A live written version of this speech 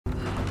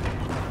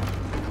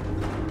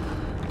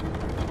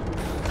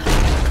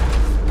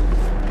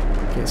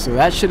Okay, so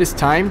that shit is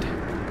timed.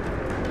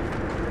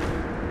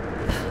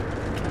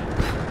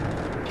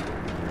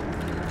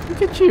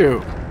 Look at you.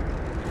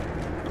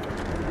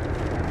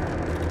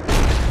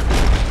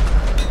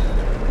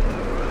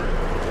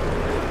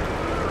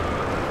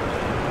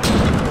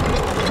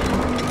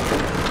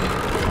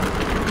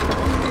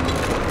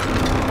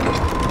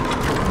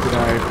 Did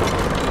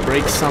I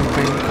break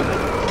something?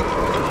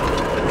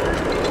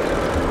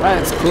 Alright,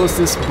 let's close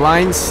this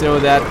blind so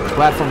that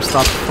platform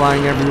stops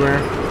flying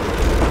everywhere.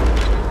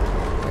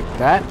 Like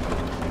that.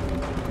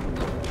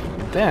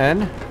 And then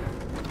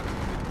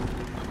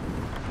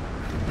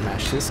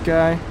mash this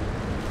guy.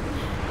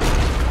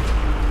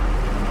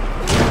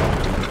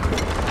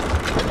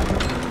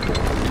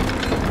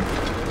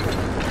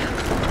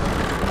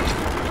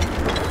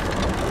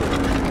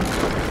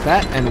 Like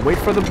that, and wait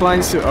for the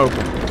blinds to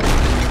open.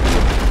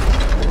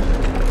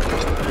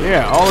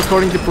 Yeah, all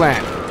according to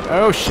plan.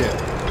 Oh shit.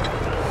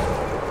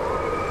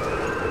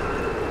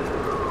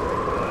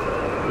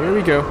 Here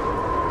we go.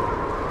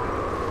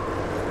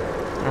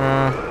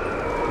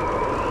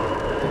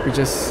 I think we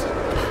just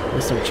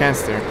missed our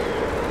chance there.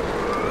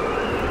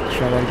 Let's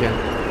try that again.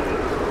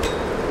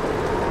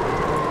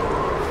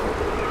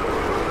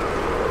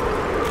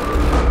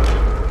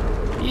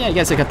 Yeah, I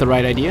guess I got the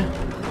right idea.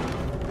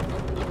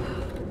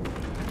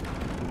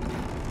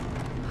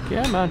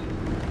 Yeah, man.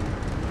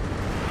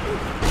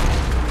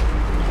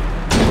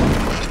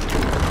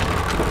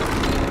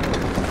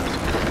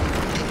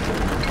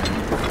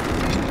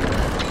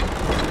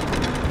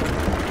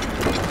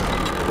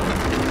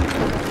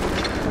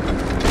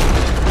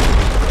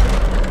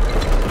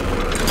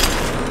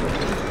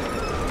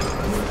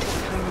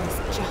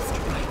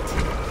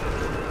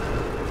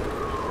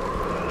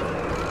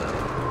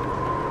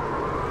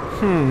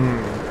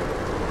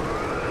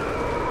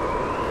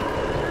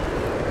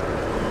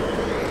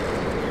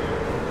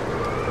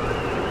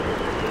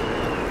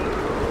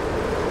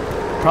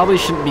 Probably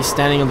shouldn't be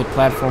standing on the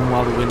platform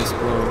while the wind is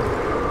blowing.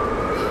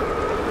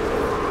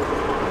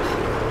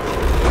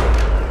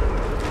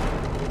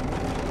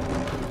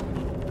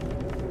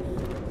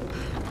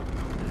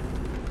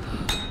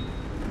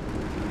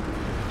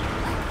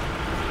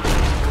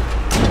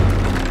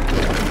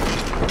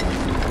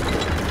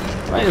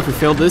 Right, if we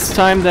fail this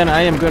time, then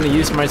I am going to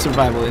use my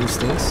survival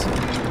instincts.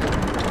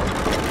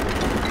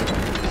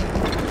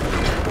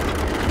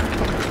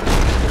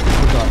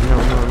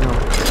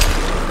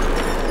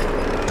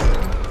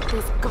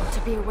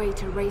 Be a way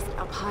to raise it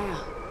up higher.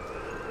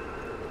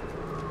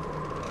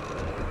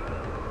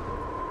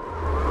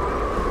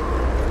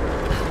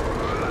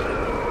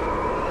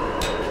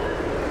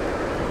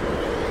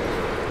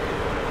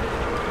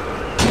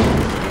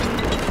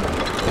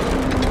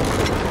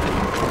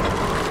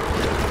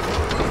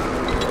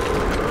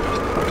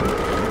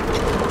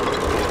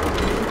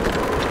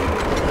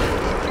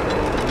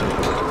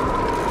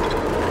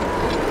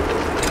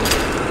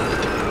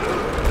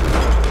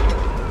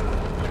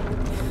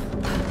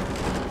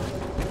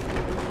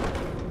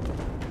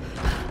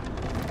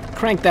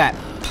 Crank that.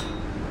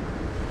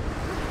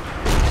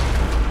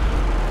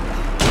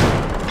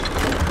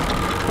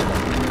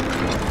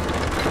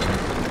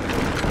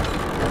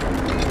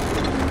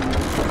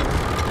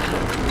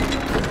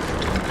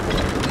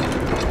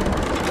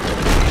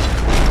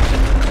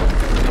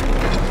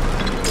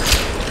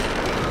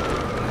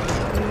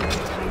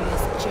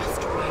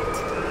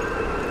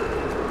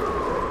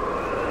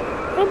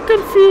 I'm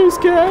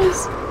confused,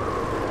 guys.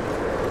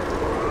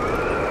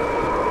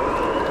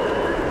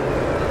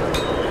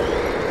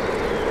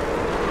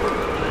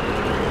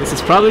 This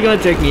is probably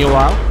gonna take me a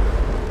while.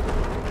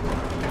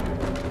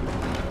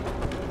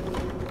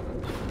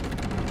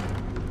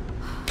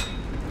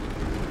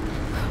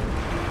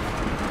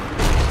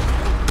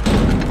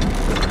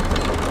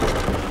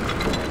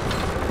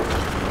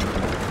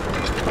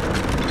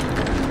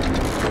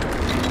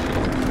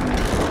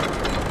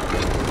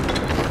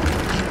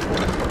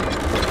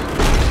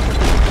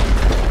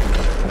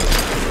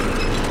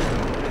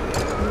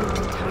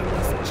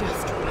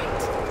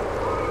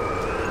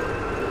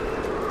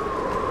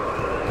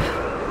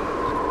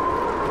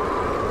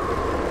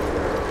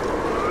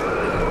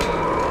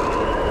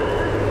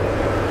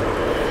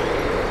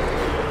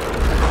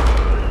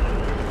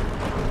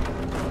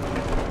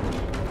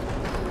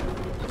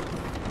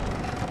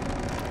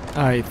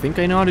 I think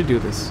I know how to do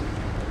this.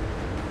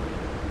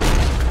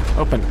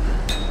 Open.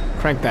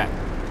 Crank that.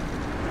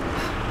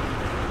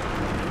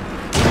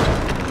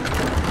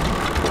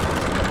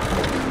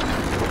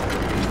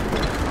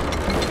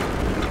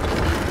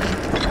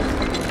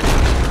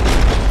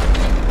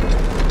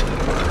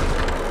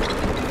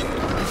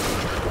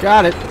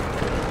 Got it.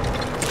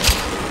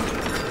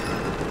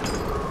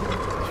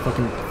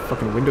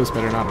 Fucking windows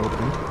better not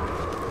open.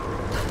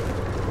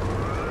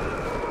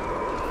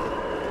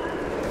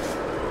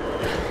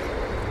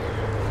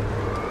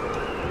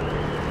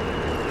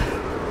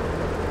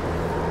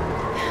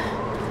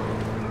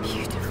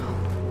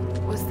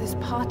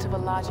 Part of a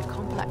larger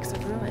complex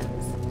of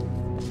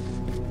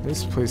ruins.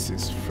 This place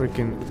is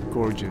freaking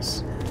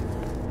gorgeous.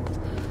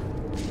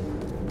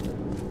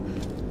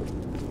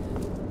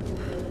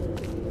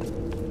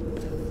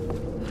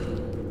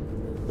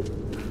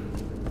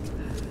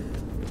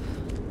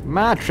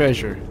 My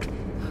treasure.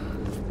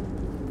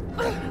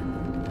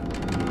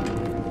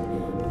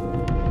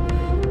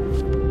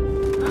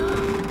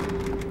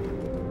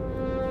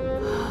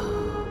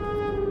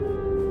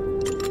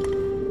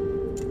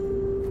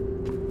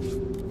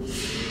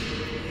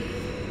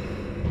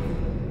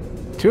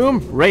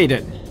 Tomb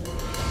raided.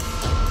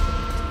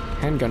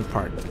 Handgun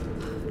part.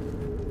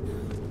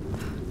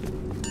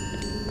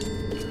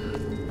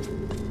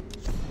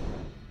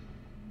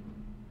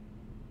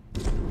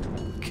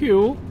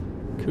 Cool.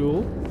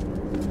 Cool.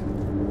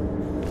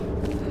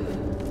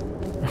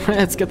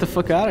 Let's get the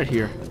fuck out of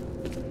here.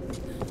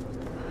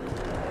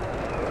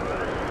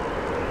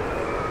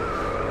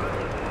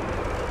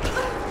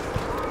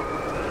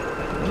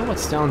 I don't know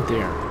what's down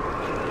there.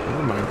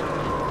 Never mind.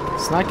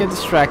 Let's not get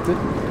distracted.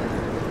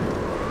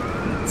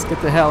 Let's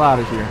get the hell out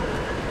of here.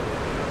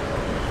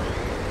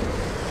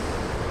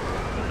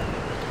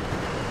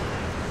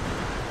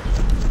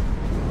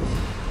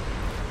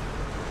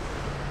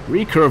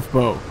 Recurve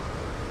bow.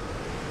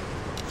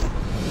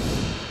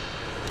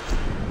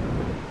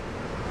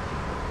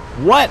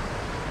 What?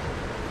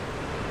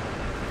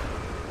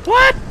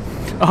 What?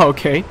 Oh,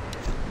 okay.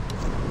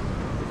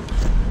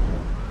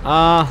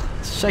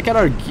 Let's check out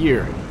our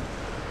gear.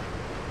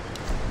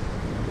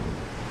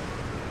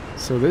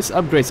 So this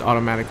upgrades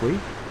automatically.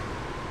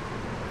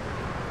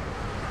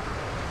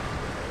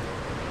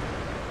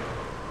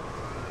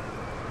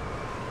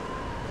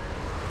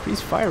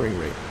 Increase firing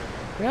rate.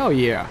 Hell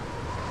yeah.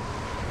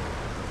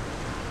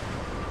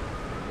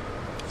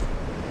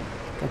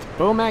 Got the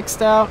bow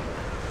maxed out.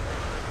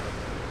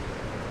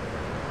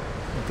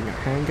 Nothing on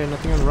handgun,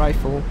 nothing on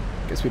rifle.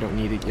 Guess we don't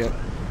need it yet.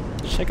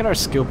 Check out our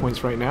skill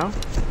points right now.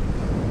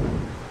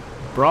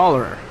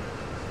 Brawler.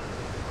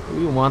 Do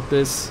we want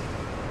this?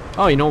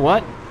 Oh, you know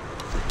what?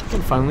 We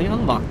can finally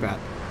unlock that.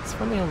 It's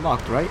finally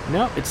unlocked, right?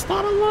 No, it's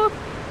not unlocked.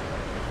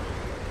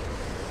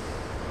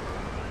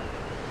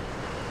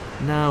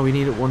 No, we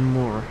needed one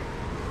more.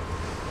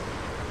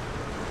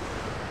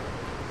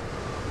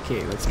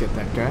 Okay, let's get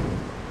that guy.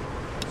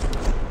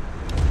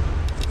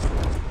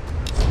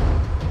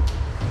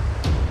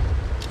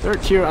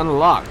 Third tier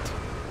unlocked.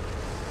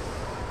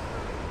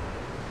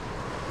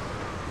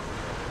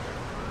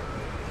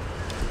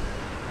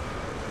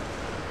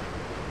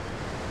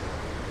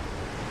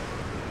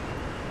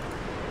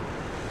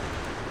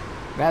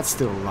 That's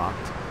still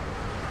locked.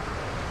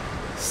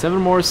 7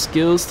 more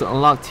skills to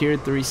unlock tier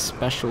 3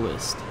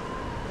 specialist.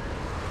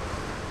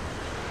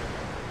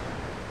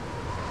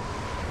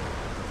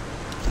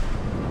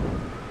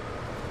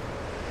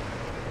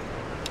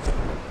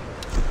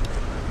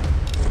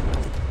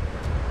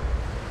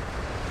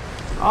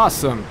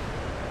 Awesome.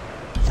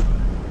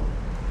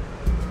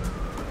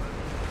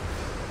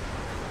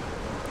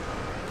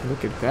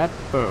 Look at that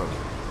bow.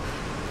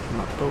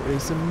 My bow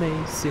is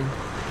amazing.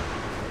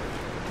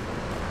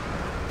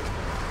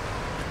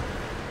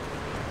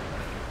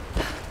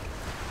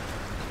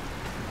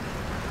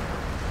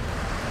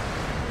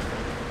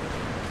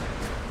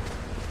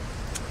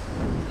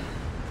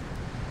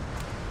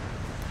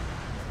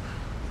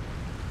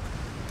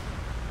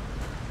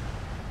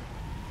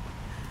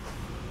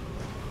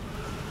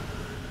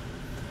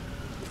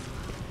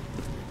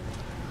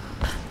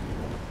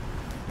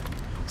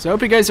 So I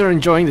hope you guys are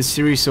enjoying the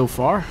series so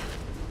far.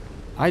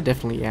 I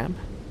definitely am.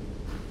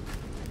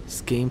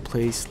 This game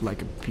plays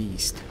like a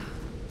beast.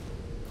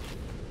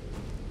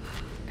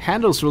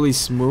 Handles really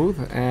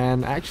smooth,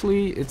 and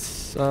actually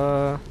it's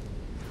I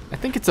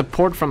think it's a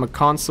port from a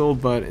console,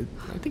 but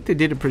I think they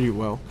did it pretty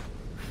well.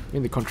 I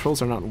mean, the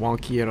controls are not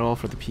wonky at all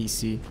for the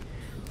PC.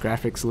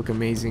 Graphics look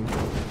amazing.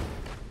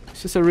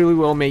 It's just a really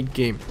well made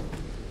game.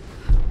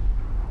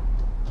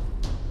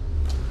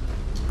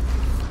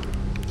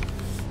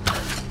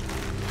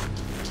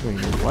 Wait,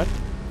 you know what?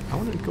 I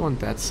want to go on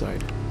that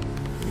side.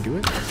 Can we do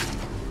it?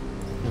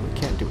 No, we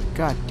can't do it.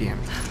 God damn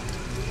it.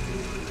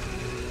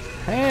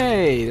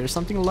 Hey, there's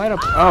something to light up.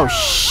 Oh,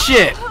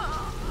 shit!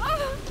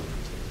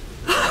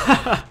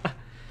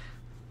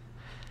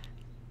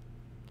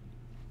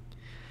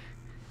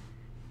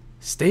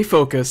 Stay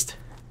focused.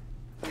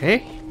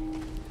 Okay?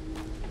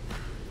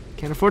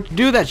 Can't afford to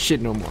do that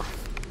shit no more.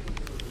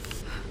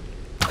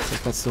 Looks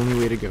like that's the only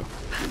way to go.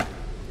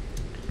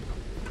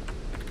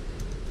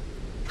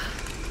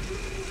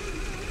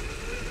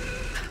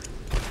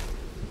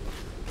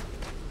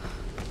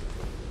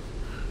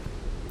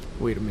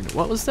 Wait a minute,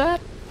 what was that?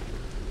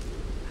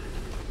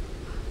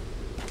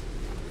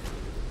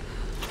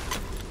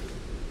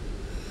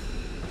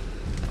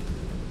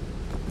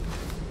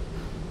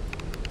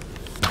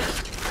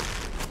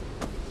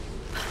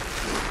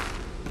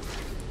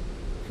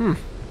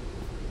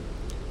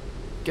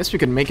 Guess we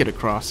can make it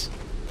across.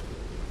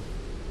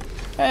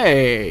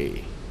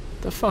 Hey!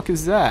 The fuck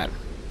is that?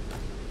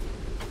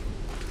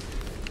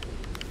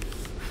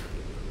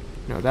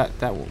 No, that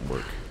won't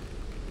work.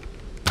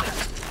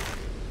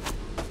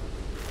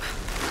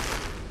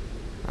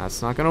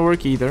 That's not gonna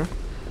work either.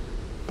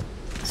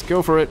 Let's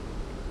go for it.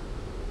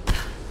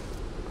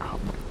 Oh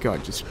my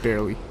god, just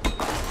barely.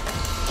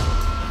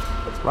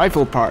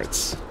 Rifle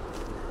parts.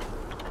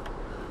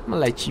 I'm gonna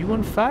light you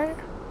on fire.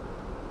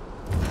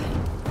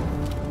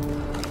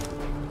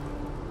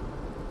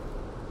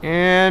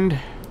 And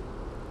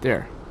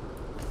there.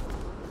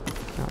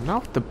 Now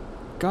the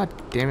god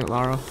damn it,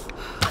 Lara.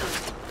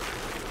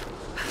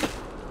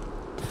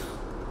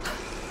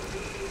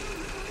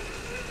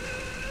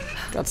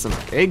 Got some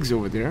eggs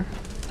over there.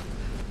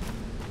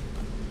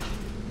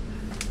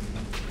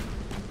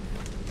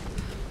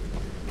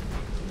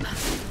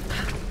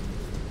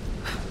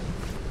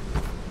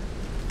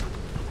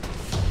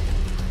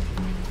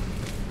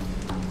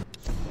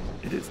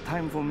 It is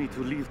time for me to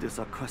leave this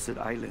accursed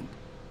island.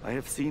 I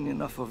have seen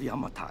enough of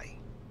Yamatai.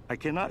 I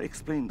cannot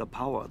explain the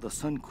power the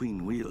Sun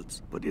Queen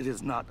wields, but it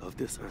is not of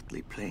this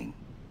earthly plane.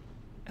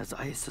 As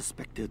I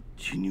suspected,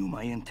 she knew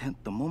my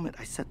intent the moment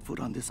I set foot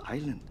on this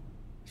island.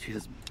 She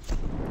has...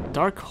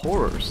 Dark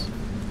horrors.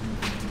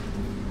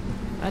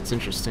 That's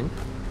interesting.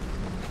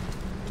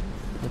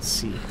 Let's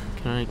see.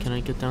 Can I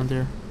get down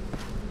there?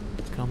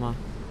 Come on,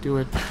 do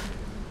it.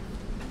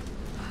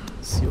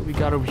 Let's see what we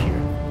got over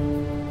here.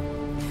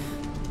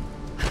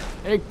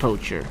 Egg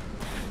poacher.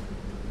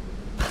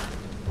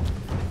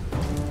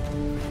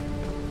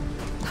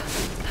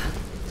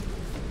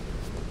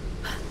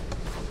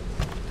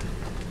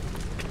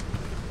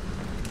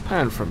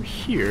 And from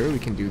here we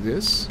can do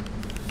this.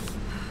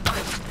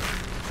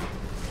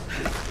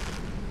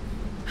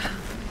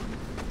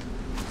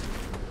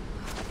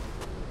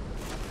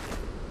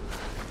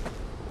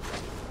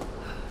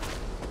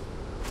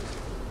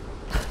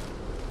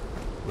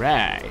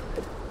 Right.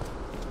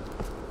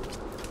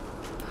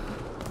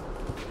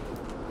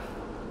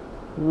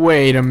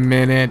 Wait a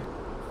minute.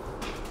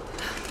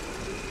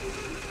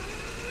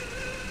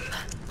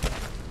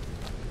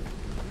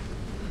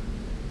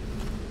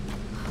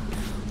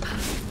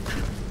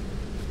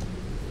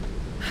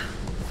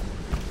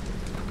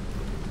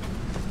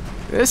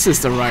 This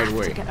is the right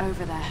way. To get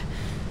over there.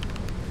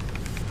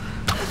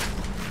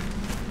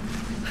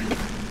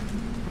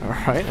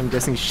 Alright, I'm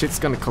guessing shit's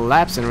gonna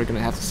collapse and we're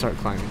gonna have to start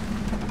climbing.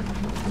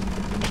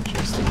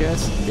 Just a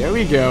guess. There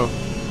we go.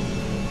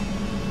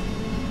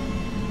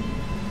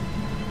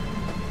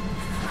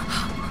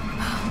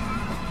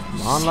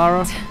 Come on,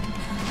 Lara.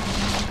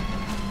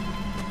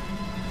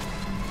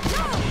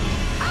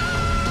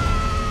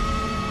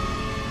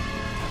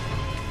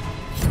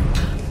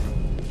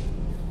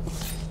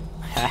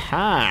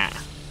 Haha.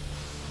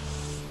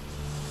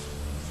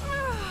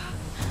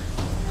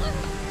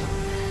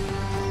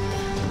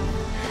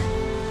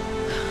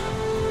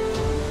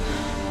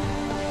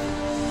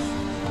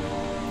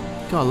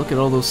 God, look at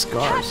all those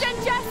scars.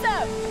 Captain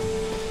Jessup!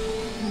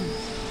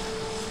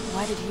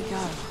 Where did he go?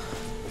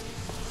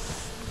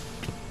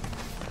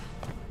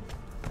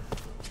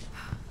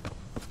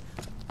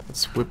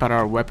 Let's whip out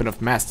our weapon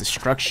of mass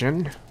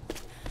destruction.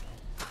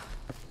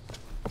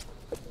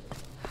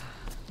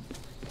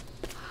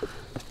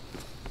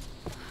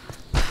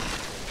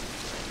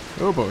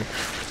 Oh boy.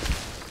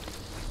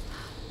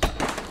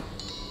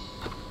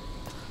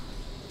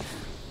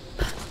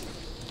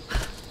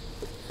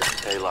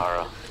 Hey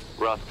Lara,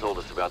 Roth told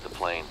us about the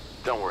plane.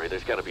 Don't worry,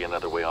 there's gotta be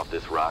another way off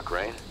this rock,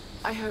 right?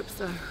 I hope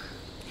so.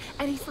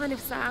 Any sign of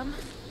Sam?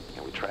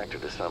 And we tracked her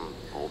to some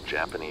old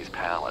Japanese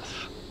palace.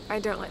 I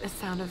don't like the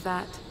sound of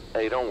that.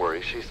 Hey, don't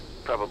worry, she's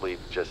probably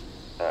just,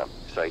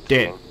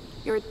 sightseeing. Dead.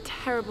 You're a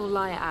terrible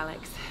liar,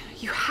 Alex.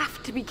 You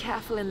have to be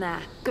careful in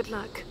there. Good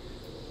luck.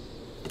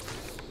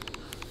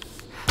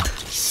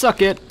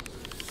 Suck it.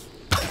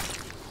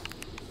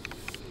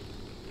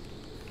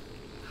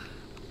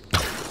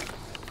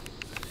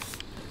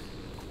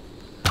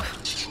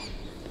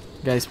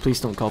 Guys, please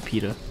don't call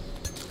PETA.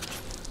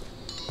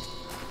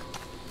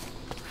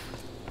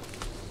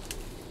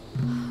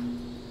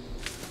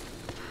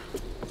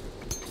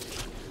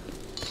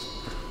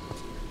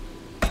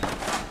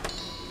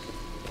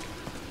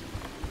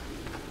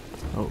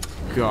 Oh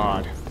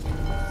God.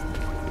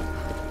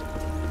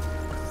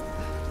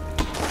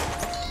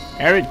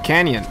 Arid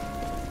Canyon.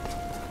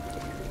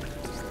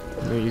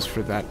 No use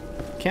for that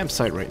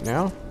campsite right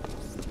now.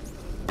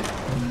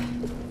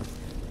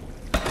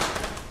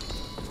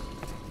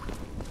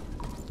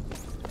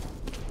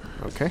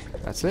 Okay,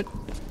 that's it.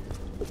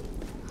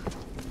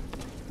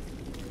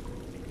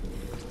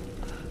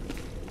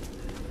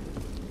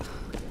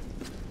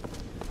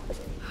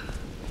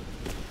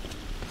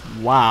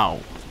 Wow.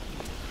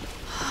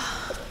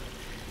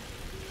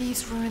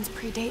 These ruins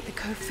predate the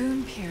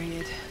Kofun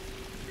period.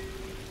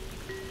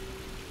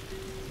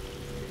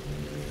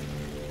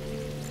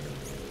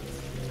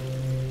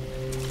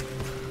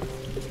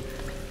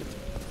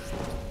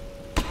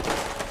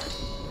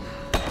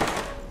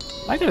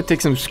 I gotta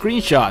take some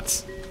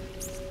screenshots.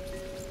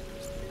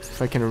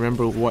 If I can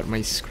remember what my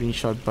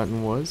screenshot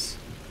button was.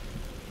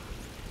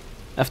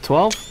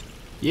 F12?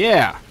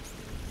 Yeah!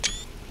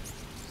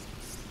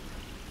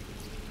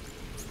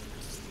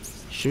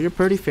 Show your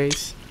pretty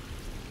face.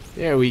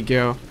 There we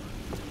go.